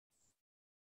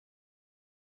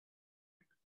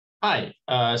Hi,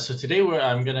 so today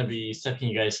I'm going to be stepping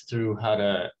you guys through how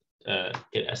to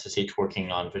get SSH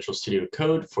working on Visual Studio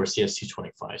Code for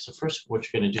CS225. So first,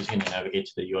 what you're going to do is you're going to navigate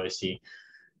to the UIC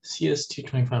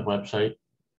CS225 website.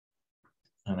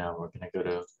 And now we're going to go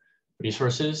to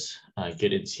resources,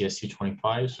 Git in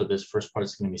CS225. So this first part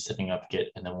is going to be setting up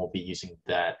Git, and then we'll be using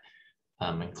that,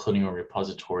 including a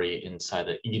repository inside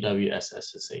the EWS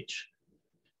SSH.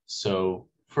 So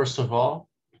first of all,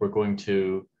 we're going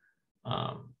to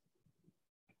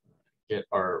get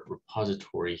our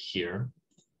repository here.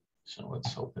 So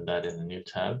let's open that in a new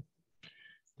tab.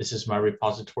 This is my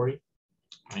repository.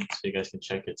 Right? So you guys can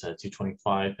check it's a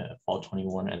 225, fall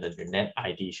 21, and then your net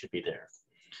ID should be there.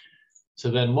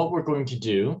 So then what we're going to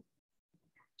do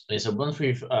is once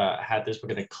we've had this,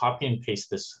 we're going to copy and paste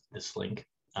this link.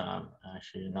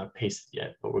 Actually, not paste it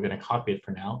yet, but we're going to copy it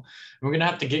for now. And we're going to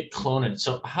have to git clone it.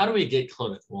 So how do we git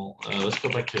clone it? Well, let's go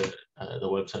back to the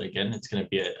website again. It's going to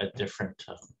be a different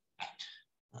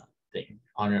thing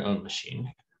on your own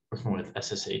machine, working with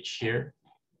SSH here.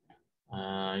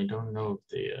 I don't know if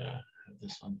they have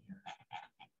this on here.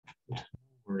 No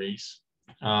worries.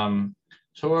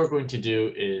 So what we're going to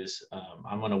do is,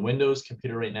 I'm on a Windows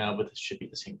computer right now, but this should be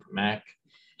the same for Mac.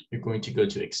 You're going to go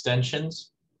to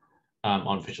extensions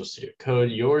on Visual Studio Code.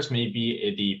 Yours may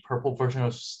be the purple version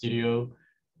of Studio,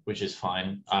 which is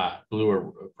fine. Blue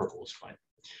or purple is fine.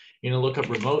 You're gonna look up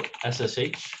remote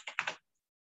SSH.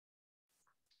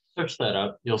 Search that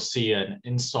up, you'll see an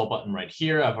install button right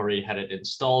here. I've already had it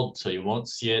installed, so you won't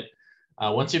see it.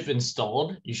 Once you've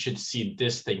installed, you should see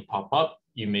this thing pop up.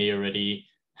 You may already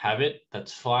have it,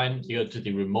 that's fine. You go to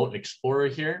the remote explorer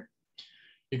here.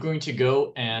 You're going to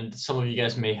go, and some of you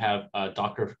guys may have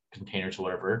Docker containers or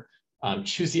whatever.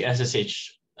 Choose the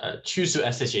SSH, choose to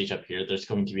SSH up here. There's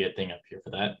going to be a thing up here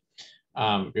for that.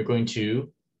 You're going to,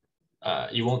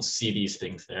 you won't see these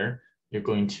things there. You're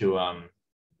going to,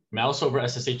 mouse over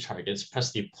SSH targets,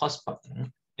 press the plus button,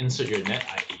 insert your net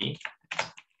ID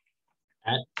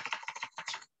at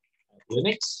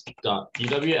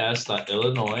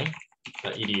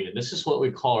linux.ews.illinois.edu. This is what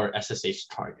we call our SSH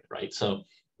target, right? So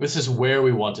this is where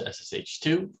we want to SSH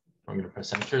to. I'm going to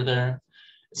press enter there.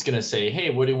 It's going to say, hey,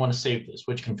 where do you want to save this?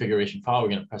 Which configuration file? We're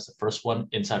going to press the first one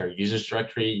inside our users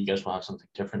directory. You guys will have something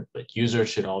different, but users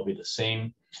should all be the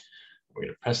same. We're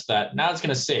going to press that. Now it's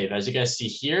going to save. As you guys see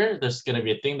here, there's going to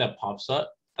be a thing that pops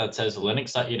up that says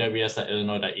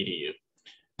linux.ews.illinois.edu.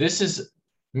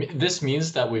 This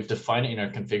means that we've defined in our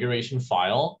configuration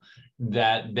file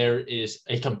that there is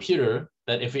a computer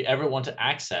that if we ever want to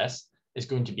access is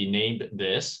going to be named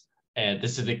this, and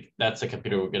that's the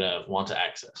computer we're going to want to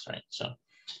access, right? So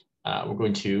we're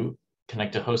going to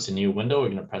connect to host a new window. We're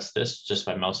going to press this just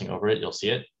by mousing over it. You'll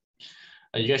see it.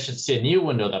 You guys should see a new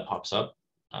window that pops up.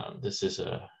 This is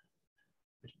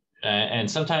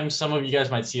and sometimes some of you guys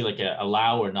might see like a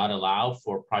allow or not allow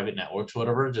for private networks or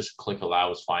whatever. Just click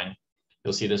allow is fine.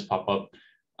 You'll see this pop up.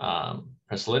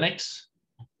 Press Linux.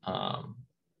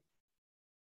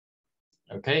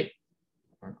 Okay,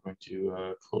 we're going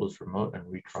to close remote and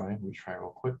retry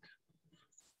real quick.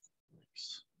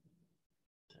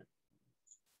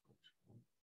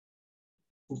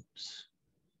 Oops.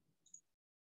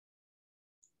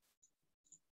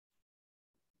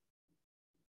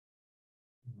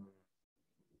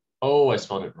 Oh, I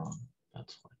spelled it wrong.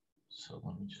 That's fine. So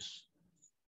let me just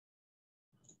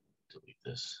delete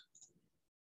this.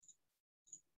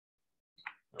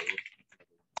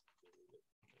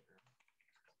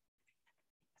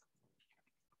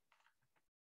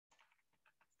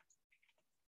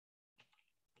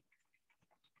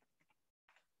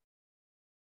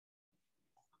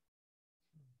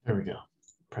 There we go.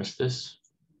 Press this.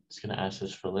 It's going to ask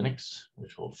us for Linux,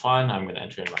 which will fine. I'm going to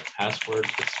enter in my password.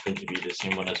 It's going to be the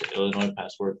same one as the Illinois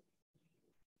password.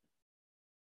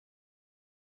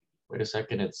 Wait a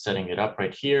second, it's setting it up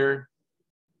right here.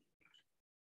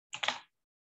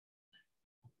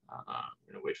 I'm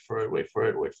going to wait for it, wait for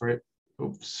it.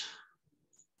 Oops.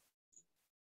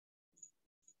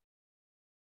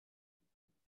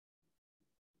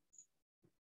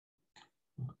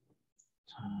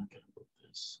 I'm going to put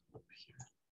this up here.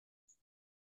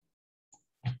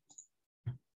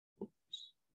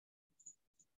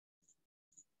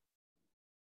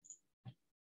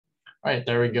 All right,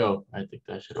 there we go. I think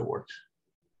that should have worked.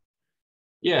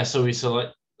 Yeah, so we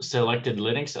selected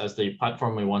Linux as the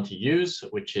platform we want to use,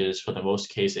 which is for the most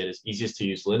case, it is easiest to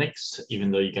use Linux,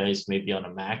 even though you guys may be on a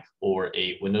Mac or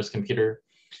a Windows computer.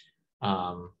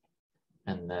 And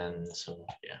then, so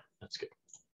yeah, that's good.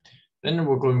 Then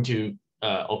we're going to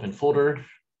open folder,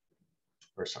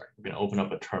 or sorry, we're going to open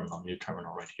up a terminal, new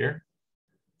terminal right here.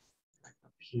 Right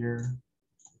up here.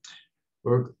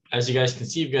 as you guys can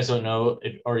see, if you guys don't know,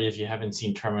 if you haven't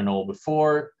seen terminal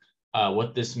before,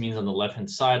 what this means on the left-hand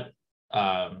side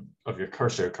of your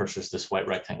cursor is this white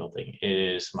rectangle thing,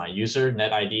 is my user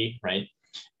net ID, right?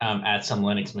 At some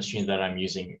Linux machine that I'm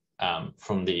using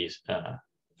from the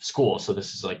school. So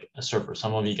this is like a server.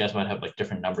 Some of you guys might have like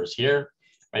different numbers here,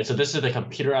 right? So this is the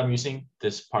computer I'm using,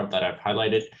 this part that I've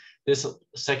highlighted. This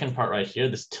second part right here,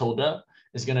 this tilde,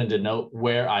 is going to denote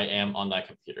where I am on that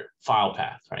computer, file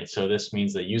path, right? So this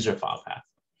means the user file path.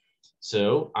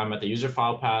 So I'm at the user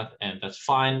file path, and that's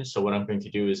fine. So what I'm going to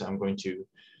do is I'm going to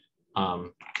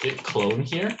git clone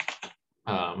here,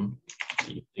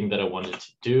 the thing that I wanted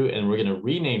to do, and we're going to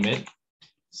rename it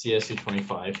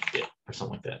CS225 git or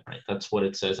something like that, right? That's what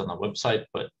it says on the website,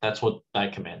 but that's what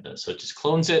that command does. So it just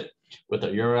clones it with a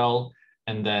URL,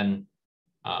 and then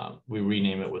we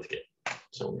rename it with git.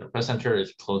 So we're going to press enter, it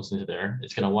clones into there.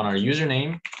 It's going to want our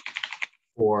username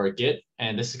for git,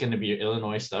 and this is going to be your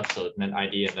Illinois stuff, so net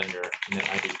ID and then your net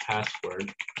ID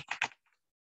password.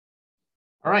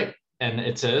 All right, and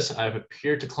it says I've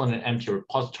appeared to clone an empty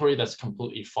repository. That's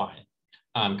completely fine,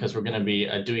 because we're going to be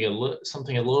doing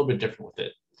something a little bit different with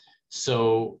it.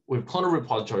 So we've cloned a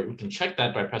repository. We can check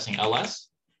that by pressing ls.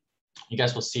 You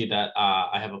guys will see that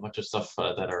I have a bunch of stuff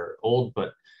that are old,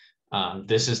 but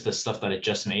this is the stuff that I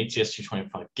just made,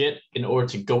 CS225 git. In order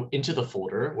to go into the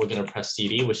folder, we're going to press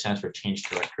cd, which stands for change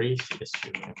directory,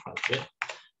 CS225 git.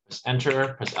 Press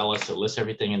enter, press ls to list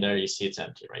everything in there. You see it's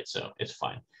empty, right? So it's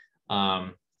fine.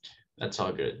 That's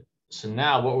all good. So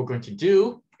now what we're going to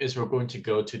do is we're going to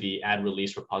go to the add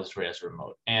release repository as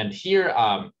remote. And here,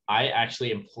 I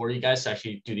actually implore you guys to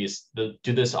actually do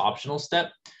this optional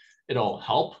step. It'll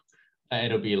help.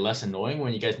 It'll be less annoying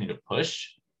when you guys need to push.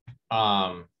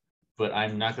 But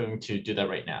I'm not going to do that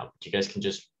right now. You guys can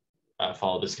just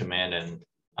follow this command and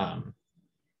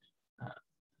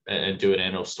do it,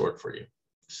 and it'll store it for you.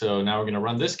 So now we're going to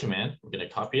run this command. We're going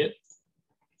to copy it,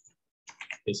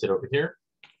 paste it over here,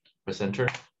 press enter.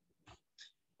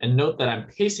 And note that I'm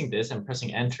pasting this and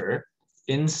pressing enter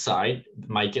inside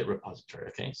my Git repository.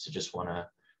 Okay, so just want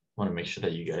to make sure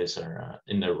that you guys are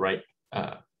in the right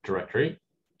directory.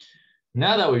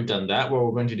 Now that we've done that, what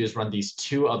we're going to do is run these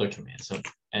two other commands.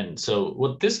 So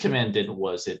what this command did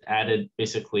was it added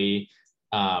basically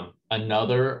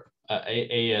another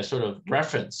a sort of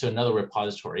reference to another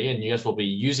repository, and you guys will be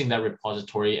using that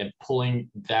repository and pulling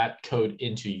that code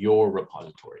into your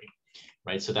repository,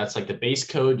 right? So that's like the base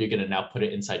code. You're going to now put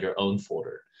it inside your own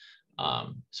folder.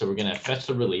 So we're going to fetch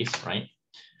the release, right?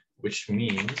 Which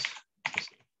means,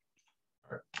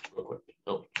 all right, real quick.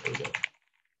 Oh, there we go.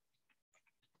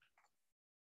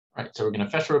 All right, so we're going to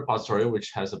fetch a repository,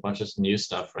 which has a bunch of new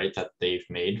stuff, right, that they've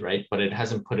made, right? But it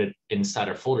hasn't put it inside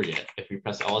our folder yet. If we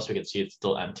press ls, we can see it's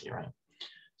still empty, right?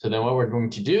 So then what we're going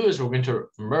to do is we're going to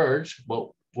merge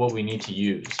what we need to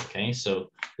use, okay?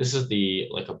 So this is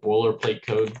like a boilerplate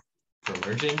code for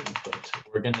merging, but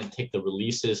we're going to take the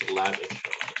releases lab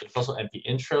intro. There's also np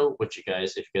intro, which you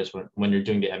guys, if you guys, when you're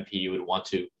doing the np, you would want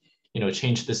to,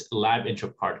 change this lab intro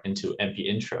part into np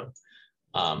intro.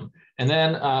 And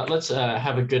then let's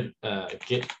have a good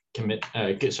git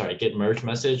merge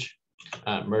message,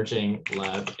 merging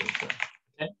lab intro.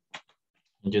 Okay,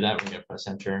 and do that. We're gonna press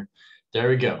enter. There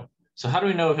we go. So how do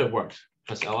we know if it works?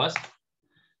 Press ls.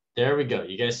 There we go.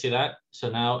 You guys see that? So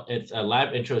now it's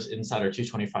lab intro is inside our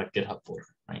 225 GitHub folder,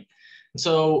 right?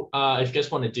 So if you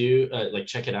guys want to do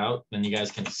check it out, then you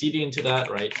guys can cd into that,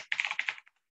 right?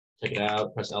 Check it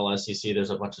out. Press ls. You see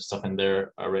there's a bunch of stuff in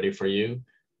there ready for you.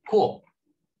 Cool.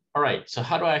 All right, so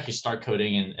how do I actually start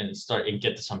coding and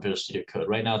get this on Visual Studio Code?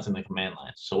 Right now it's in the command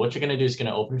line. So what you're gonna do is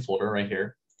gonna open folder right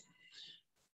here.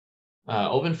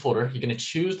 Open folder, you're gonna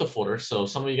choose the folder. So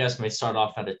some of you guys may start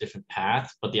off at a different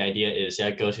path, but the idea is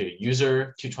go to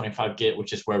user 225 git,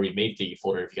 which is where we made the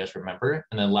folder, if you guys remember,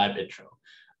 and then lab intro.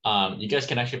 You guys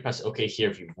can actually press OK here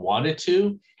if you wanted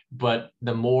to, but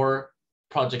the more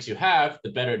projects you have, the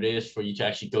better it is for you to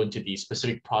actually go into the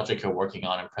specific project you're working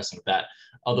on and pressing that.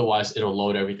 Otherwise, it'll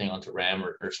load everything onto RAM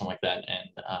or something like that, and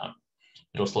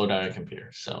it'll slow down your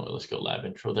computer. So let's go lab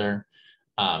intro there.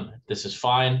 This is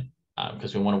fine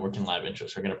because we want to work in lab intro.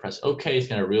 So we're going to press OK. It's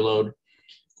going to reload.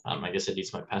 I guess it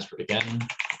needs my password again.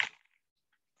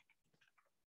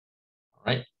 All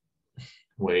right.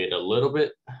 Wait a little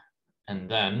bit, and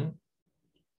then.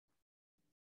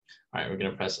 All right, we're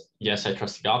going to press yes, I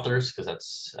trust the authors, because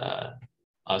that's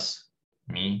us,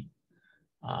 me.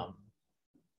 And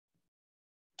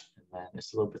then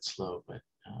it's a little bit slow, but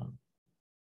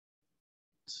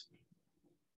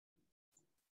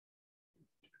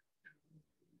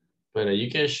you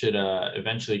guys should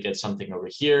eventually get something over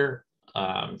here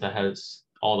that has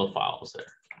all the files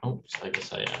there. oops, I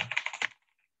guess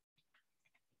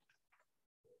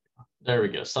there we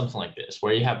go, something like this,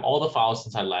 where you have all the files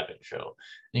inside lab intro.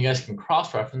 And you guys can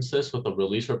cross-reference this with the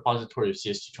release repository of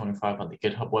CS225 on the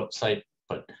GitHub website,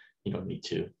 but you don't need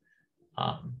to.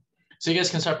 So you guys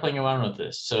can start playing around with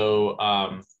this. So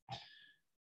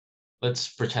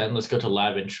let's go to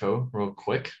lab intro real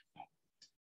quick.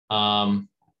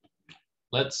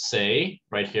 Let's say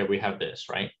right here we have this,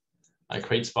 right?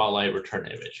 Create spotlight, return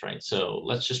image, right? So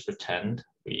let's just pretend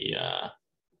we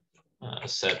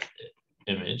set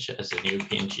image as a new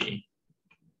PNG.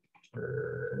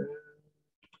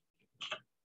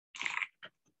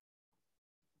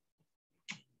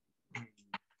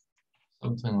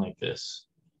 Something like this.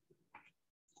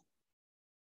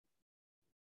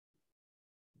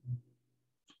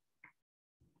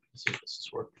 Let's see if this is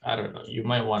working. I don't know. You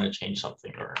might want to change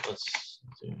something, or let's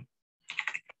see.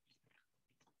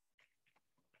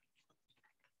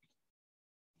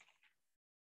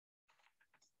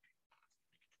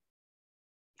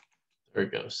 There we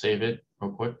go. Save it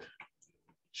real quick.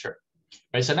 Sure.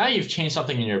 Right. So now you've changed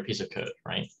something in your piece of code,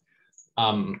 right?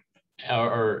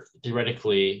 Or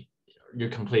theoretically, you're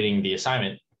completing the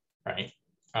assignment, right?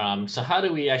 So how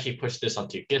do we actually push this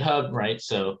onto GitHub, right?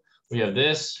 So we have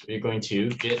this. We're going to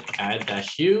git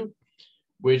add-u,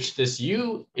 which this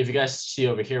u, if you guys see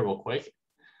over here real quick,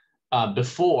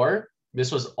 before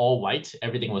this was all white,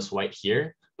 everything was white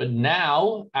here. But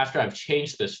now, after I've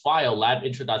changed this file,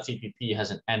 labintro.cpp has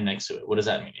an n next to it. What does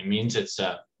that mean? It means it's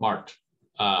marked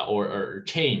or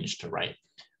changed, right?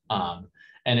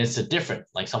 And it's a different,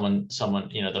 like someone,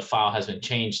 you know, the file has been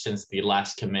changed since the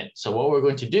last commit. So what we're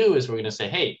going to do is we're going to say,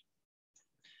 hey,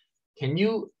 can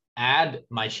you add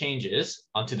my changes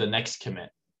onto the next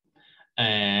commit?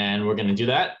 And we're going to do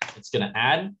that. It's going to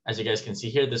add, as you guys can see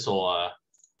here, this will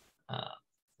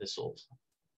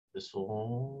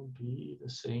be the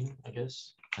same, I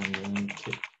guess. And then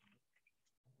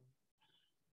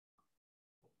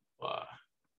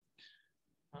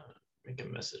make a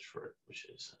message for it, which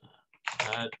is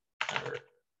add error.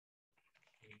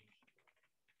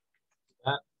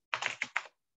 That.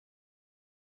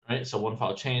 Right, so one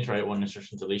file change, right? One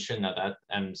insertion deletion. Now that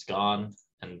m's gone,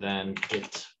 and then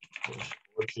git push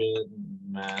origin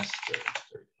master.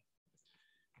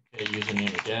 Okay,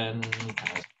 username again.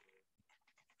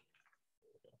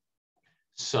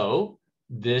 So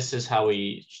this is how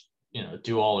we, you know,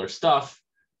 do all our stuff,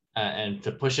 and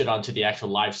to push it onto the actual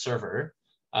live server.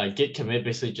 Git commit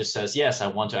basically just says, yes, I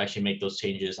want to actually make those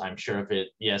changes. I'm sure of it.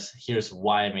 Yes, here's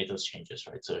why I made those changes,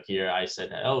 right? So here I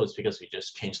said, oh, it's because we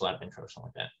just changed lab intro or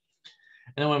something like that.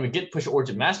 And then when we git push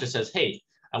origin master says, hey,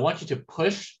 I want you to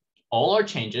push all our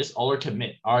changes, all our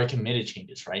committed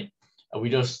changes, right? We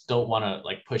just don't want to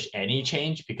like push any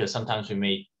change because sometimes we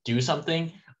may do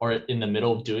something or in the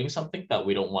middle of doing something that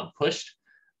we don't want pushed.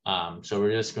 So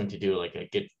we're just going to do like a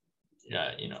git,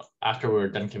 you know, after we're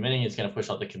done committing, it's going to push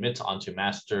all the commits onto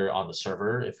master on the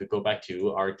server. If we go back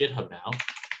to our GitHub now,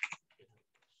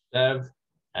 dev,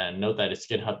 and note that it's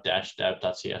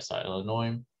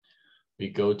github-dev.cs.illinois. We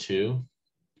go to,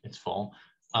 it's fall,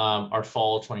 our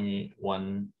fall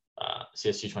 21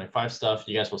 CS225 stuff.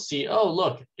 You guys will see, oh,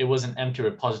 look, it was an empty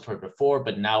repository before,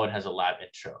 but now it has a lab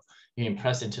intro. You can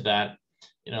press into that.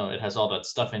 You know, it has all that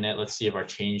stuff in it. Let's see if our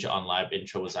change on lab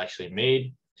intro was actually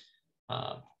made.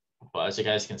 But as you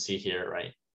guys can see here,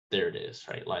 right, there it is,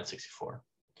 right, line 64.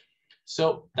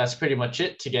 So that's pretty much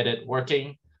it to get it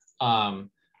working. One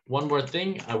more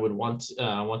thing I would want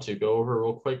to go over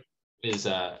real quick is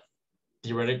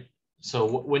theoretic. So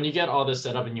when you get all this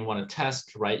set up and you want to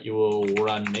test, right, you will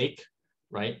run make,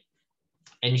 right?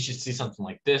 And you should see something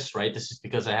like this, right? This is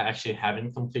because I actually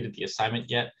haven't completed the assignment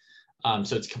yet.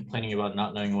 So it's complaining about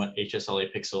not knowing what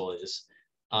HSLA pixel is.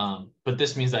 But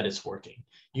this means that it's working.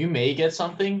 You may get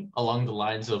something along the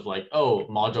lines of like, oh,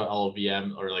 module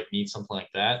LLVM or like need something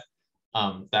like that.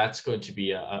 That's going to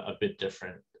be a bit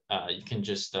different. You can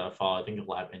just follow, I think the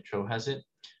lab intro has it.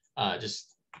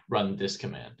 Just run this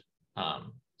command.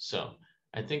 So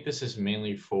I think this is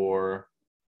mainly for,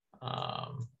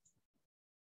 oh,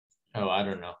 I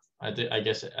don't know. I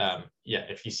guess, yeah,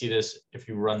 if you see this, if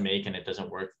you run make and it doesn't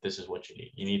work, this is what you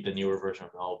need. You need the newer version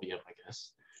of LLVM, I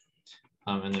guess.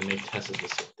 And then make test is the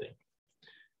same thing.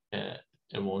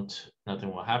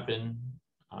 Nothing will happen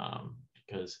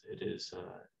because it is,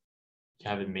 you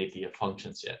haven't made the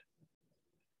functions yet.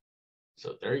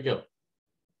 So there you go.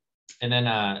 And then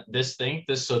this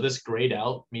grayed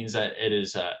out means that it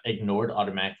is ignored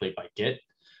automatically by Git.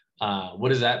 What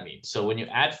does that mean? So when you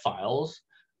add files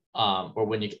or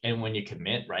when you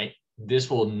commit, right, this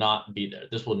will not be there.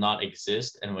 This will not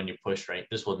exist. And when you push, right,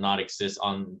 this will not exist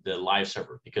on the live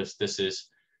server because this is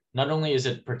not only is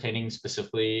it pertaining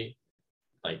specifically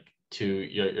like to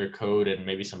your code and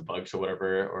maybe some bugs or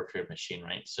whatever, or to your machine,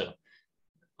 right? So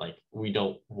like we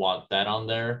don't want that on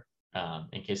there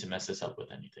in case it messes up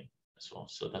with anything as well.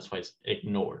 So that's why it's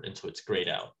ignored until it's grayed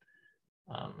out.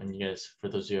 And you guys, for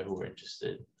those of you who are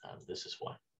interested, this is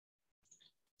why.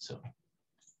 So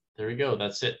there we go.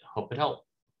 That's it. Hope it helped.